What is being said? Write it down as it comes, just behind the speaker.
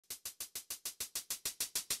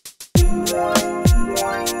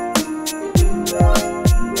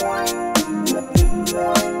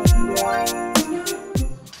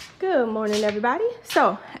morning, everybody.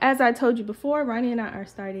 So as I told you before, Ronnie and I are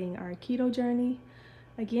starting our keto journey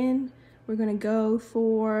again. We're gonna go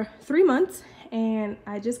for 3 months, and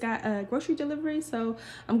I just got a grocery delivery, so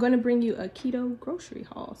I'm gonna bring you a keto grocery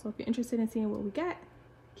haul. So if you're interested in seeing what we got,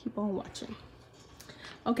 keep on watching.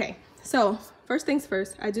 Okay, so first things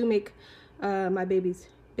first, I do make my baby's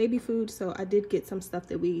baby food, so I did get some stuff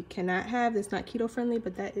that we cannot have that's not keto friendly,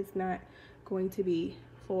 but that is not going to be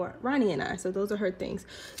for Ronnie and I, so those are her things.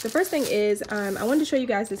 The first thing is I wanted to show you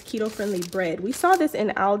guys this keto friendly bread. We saw this in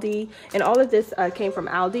ALDI, and all of this came from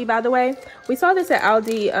ALDI, by the way. We saw this at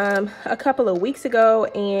ALDI a couple of weeks ago,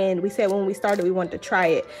 and we said when we started we wanted to try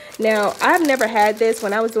it. Now I've never had this.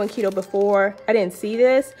 When I was doing keto before, I didn't see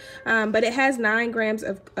this, but it has 9 grams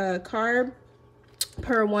of carb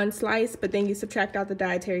per 1 slice, but then you subtract out the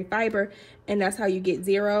dietary fiber, and that's how you get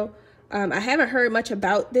 0. I haven't heard much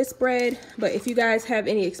about this bread, but if you guys have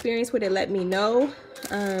any experience with it, let me know.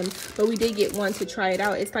 But we did get one to try it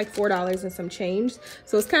out. It's like $4 and some change,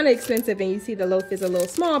 so it's kind of expensive, and you see the loaf is a little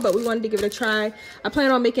small, but we wanted to give it a try. I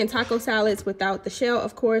plan on making taco salads without the shell,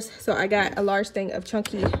 of course, so I got a large thing of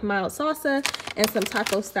chunky mild salsa and some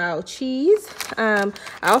taco style cheese. I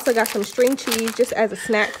also got some string cheese just as a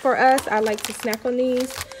snack for us. I like to snack on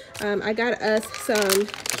these. I got us some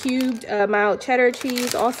cubed mild cheddar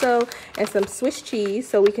cheese also, and some Swiss cheese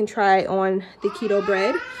so we can try on the keto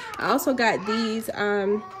bread. I also got these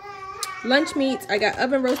lunch meats. I got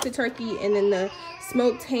oven roasted turkey and then the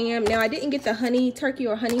smoked ham. Now I didn't get the honey turkey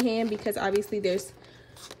or honey ham because obviously there's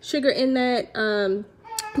sugar in that.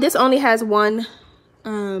 This only has 1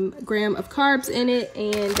 gram of carbs in it,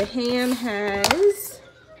 and the ham has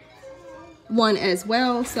 1 as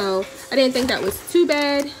well, so I didn't think that was too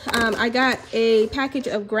bad. I got a package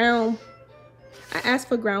of I asked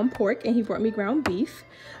for ground pork, and he brought me ground beef,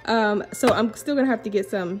 so I'm still gonna have to get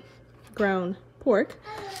some ground pork,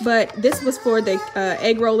 but this was for the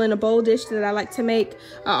egg roll in a bowl dish that I like to make.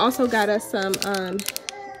 I also got us some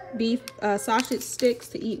beef sausage sticks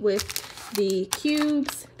to eat with the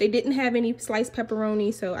cubes. They didn't have any sliced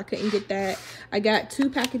pepperoni, so I couldn't get that. I got 2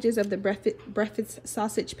 packages of the breakfast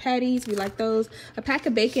sausage patties. We like those. A pack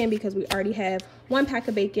of bacon because we already have 1 pack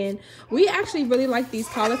of bacon. We actually really like these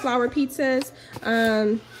cauliflower pizzas.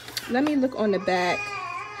 Let me look on the back.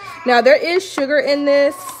 Now there is sugar in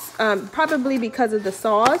this, probably because of the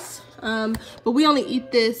sauce, but we only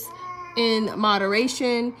eat this in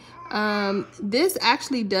moderation. This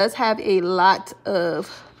actually does have a lot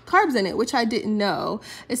of carbs in it, which I didn't know.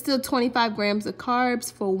 It's still 25 grams of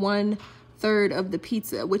carbs for 1/3 of the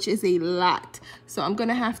pizza, which is a lot. So I'm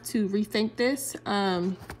gonna have to rethink this,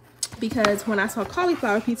 because when I saw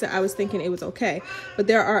cauliflower pizza, I was thinking it was okay, but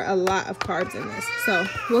there are a lot of carbs in this, so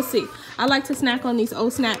we'll see. I like to snack on these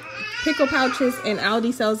old snack pickle pouches, and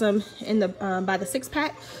Aldi sells them in the by the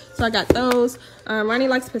 6-pack, so I got those. Ronnie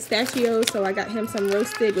likes pistachios, so I got him some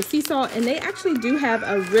roasted with sea salt, and they actually do have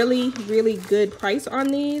a really good price on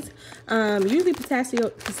these. Usually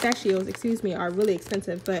pistachios, excuse me, are really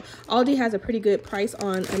expensive, but Aldi has a pretty good price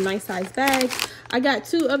on a nice size bag. I got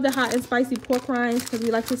 2 of the hot and spicy pork rinds because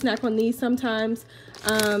we like to snack on these sometimes.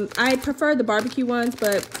 I prefer the barbecue ones,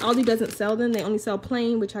 but Aldi doesn't sell them. They only sell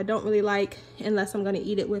plain, which I don't really like unless I'm gonna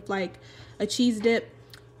eat it with like a cheese dip.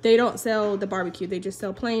 They don't sell the barbecue, they just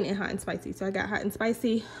sell plain and hot and spicy. So I got hot and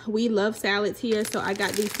spicy. We love salads here, so I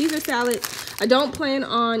got these Caesar salads. I don't plan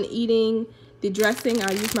on eating the dressing.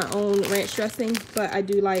 I use my own ranch dressing, but I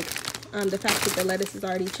do like the fact that the lettuce is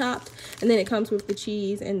already chopped, and then it comes with the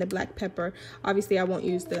cheese and the black pepper. Obviously I won't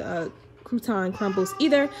use the crouton crumbles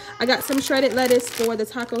either. I got some shredded lettuce for the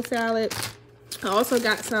taco salad. I also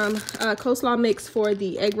got some coleslaw mix for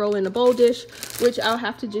the egg roll in a bowl dish, which I'll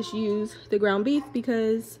have to just use the ground beef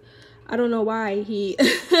because I don't know why he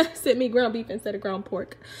sent me ground beef instead of ground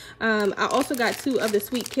pork. I also got 2 of the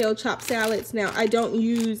sweet kale chopped salads. Now I don't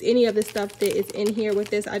use any of the stuff that is in here with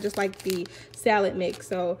this. I just like the salad mix,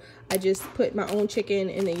 so I just put my own chicken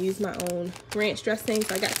and then use my own ranch dressing.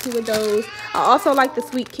 So I got 2 of those. I also like the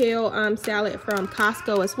sweet kale salad from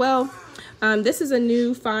Costco as well. This is a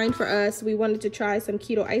new find for us. We wanted to try some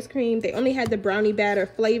keto ice cream. They only had the brownie batter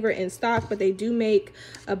flavor in stock, but they do make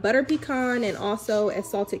a butter pecan and also a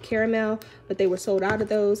salted caramel, but they were sold out of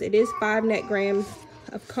those. It is 5 net grams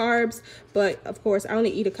of carbs, but of course I only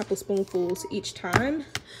eat a couple spoonfuls each time.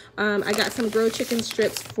 I got some grilled chicken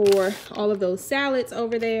strips for all of those salads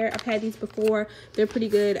over there. I've had these before, they're pretty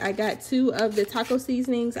good. I got 2 of the taco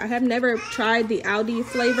seasonings. I have never tried the Aldi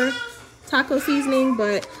flavor taco seasoning,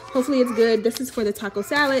 but hopefully it's good. This is for the taco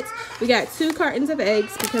salads. We got 2 cartons of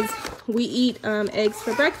eggs because we eat eggs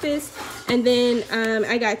for breakfast, and then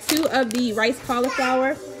I got 2 of the rice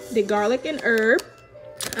cauliflower, the garlic and herb.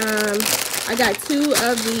 I got 2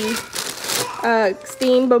 of the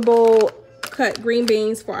steamable cut green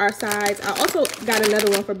beans for our sides. I also got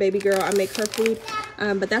another one for baby girl. I make her food,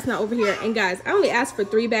 but that's not over here. And guys, I only asked for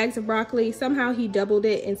 3 bags of broccoli. Somehow he doubled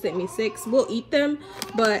it and sent me 6. We'll eat them,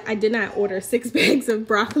 but I did not order 6 bags of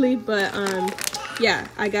broccoli. But yeah,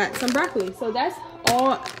 I got some broccoli. So that's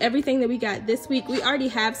everything that we got this week. We already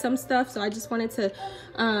have some stuff, so I just wanted to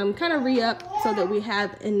kind of re-up so that we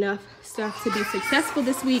have enough stuff to be successful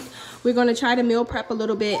this week. We're going to try to meal prep a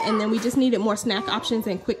little bit, and then we just needed more snack options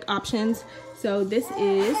and quick options. So this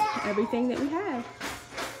is everything that we have.